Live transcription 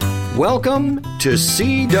Welcome to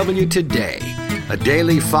CW Today, a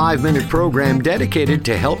daily 5-minute program dedicated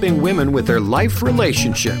to helping women with their life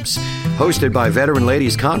relationships. Hosted by Veteran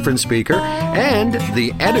Ladies Conference speaker and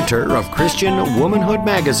the editor of Christian Womanhood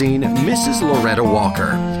magazine, Mrs. Loretta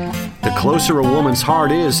Walker. The closer a woman's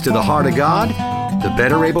heart is to the heart of God, the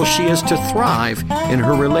better able she is to thrive in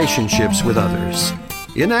her relationships with others.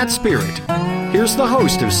 In that spirit, here's the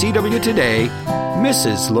host of CW Today,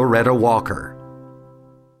 Mrs. Loretta Walker.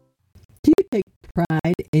 Do you take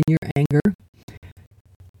pride in your anger?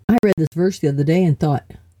 I read this verse the other day and thought,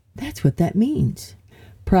 that's what that means.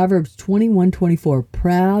 Proverbs 21:24,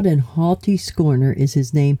 proud and haughty scorner is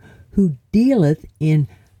his name, who dealeth in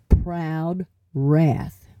proud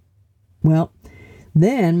wrath. Well,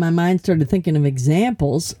 then my mind started thinking of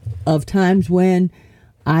examples of times when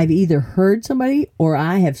I've either heard somebody or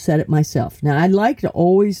I have said it myself. Now, I'd like to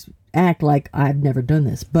always act like I've never done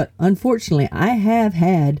this, but unfortunately, I have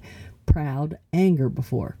had proud anger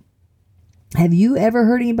before. Have you ever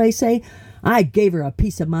heard anybody say, I gave her a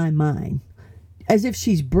piece of my mind? As if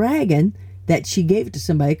she's bragging that she gave it to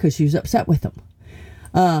somebody because she was upset with them.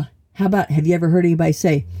 How about, have you ever heard anybody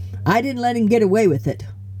say, I didn't let him get away with it?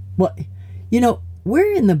 Well,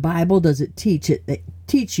 where in the Bible does it teach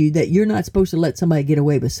you that you're not supposed to let somebody get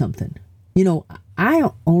away with something?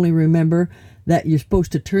 I only remember that you're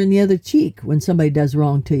supposed to turn the other cheek when somebody does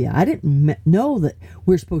wrong to you. I didn't know that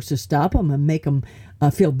we're supposed to stop them and make them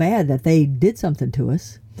feel bad that they did something to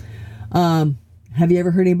us. Have you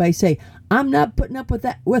ever heard anybody say, I'm not putting up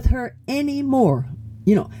with her anymore?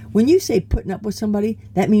 When you say putting up with somebody,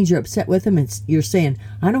 that means you're upset with them and you're saying,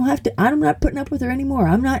 I'm not putting up with her anymore.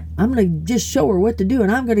 I'm going to just show her what to do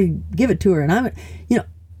and I'm going to give it to her. And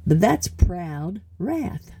but that's proud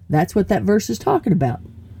wrath. That's what that verse is talking about.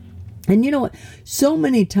 And you know what? So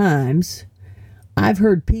many times I've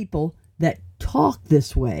heard people that talk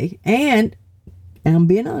this way, and I'm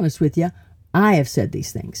being honest with you, I have said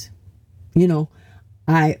these things. Of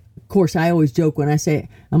course, I always joke when I say,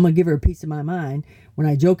 I'm going to give her a piece of my mind. When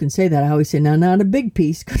I joke and say that, I always say, now, not a big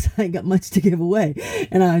piece, because I ain't got much to give away.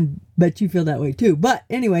 And I bet you feel that way too. But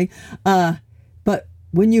anyway, but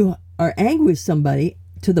when you are angry with somebody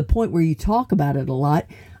to the point where you talk about it a lot,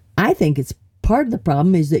 I think it's part of the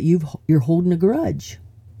problem is that you're holding a grudge.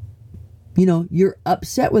 You're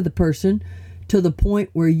upset with the person to the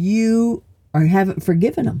point where you haven't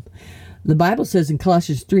forgiven them. The Bible says in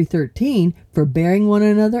Colossians 3:13, forbearing one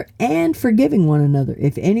another and forgiving one another.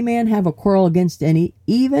 If any man have a quarrel against any,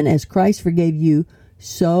 even as Christ forgave you,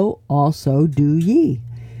 so also do ye.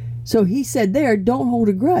 So he said there, don't hold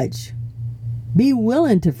a grudge. Be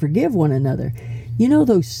willing to forgive one another.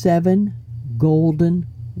 Those 7 golden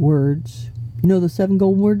words? The 7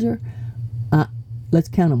 golden words are? Let's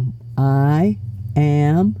count them. I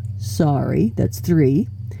am sorry. That's 3.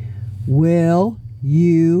 Will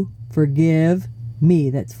you forgive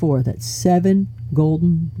me? That's 4. That's 7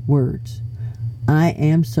 golden words. I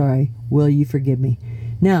am sorry. Will you forgive me?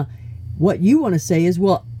 Now, what you want to say is,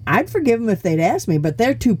 well, I'd forgive them if they'd ask me, but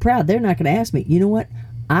they're too proud. They're not going to ask me. You know what?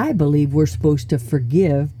 I believe we're supposed to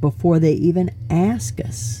forgive before they even ask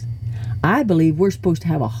us. I believe we're supposed to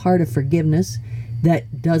have a heart of forgiveness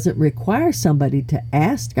that doesn't require somebody to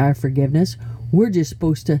ask our forgiveness. We're just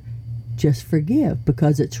supposed to just forgive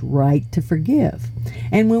because it's right to forgive.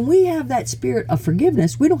 And when we have that spirit of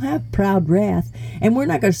forgiveness, we don't have proud wrath, and we're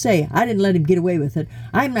not going to say, I didn't let him get away with it.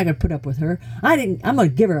 I'm not going to put up with her. I'm going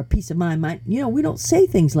to give her a piece of my mind. We don't say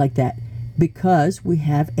things like that because we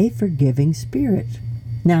have a forgiving spirit.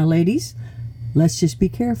 Now, ladies, let's just be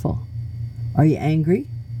careful. Are you angry?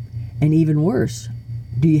 And even worse,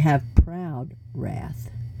 do you have proud wrath?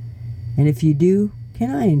 And if you do, can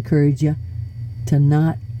I encourage you to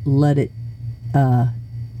not let it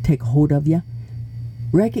take hold of you?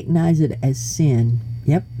 Recognize it as sin.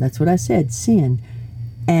 Yep, that's what I said, sin.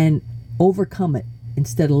 And overcome it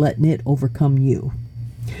instead of letting it overcome you.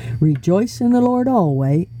 Rejoice in the Lord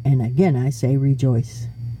always. And again, I say rejoice.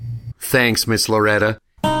 Thanks, Miss Loretta.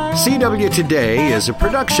 CW Today is a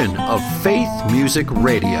production of Faith Music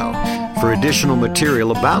Radio. For additional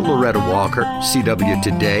material about Loretta Walker, CW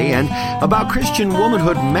Today, and about Christian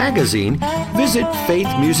Womanhood magazine, visit Faith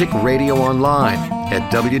Music Radio online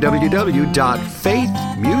at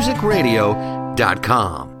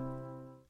www.faithmusicradio.com.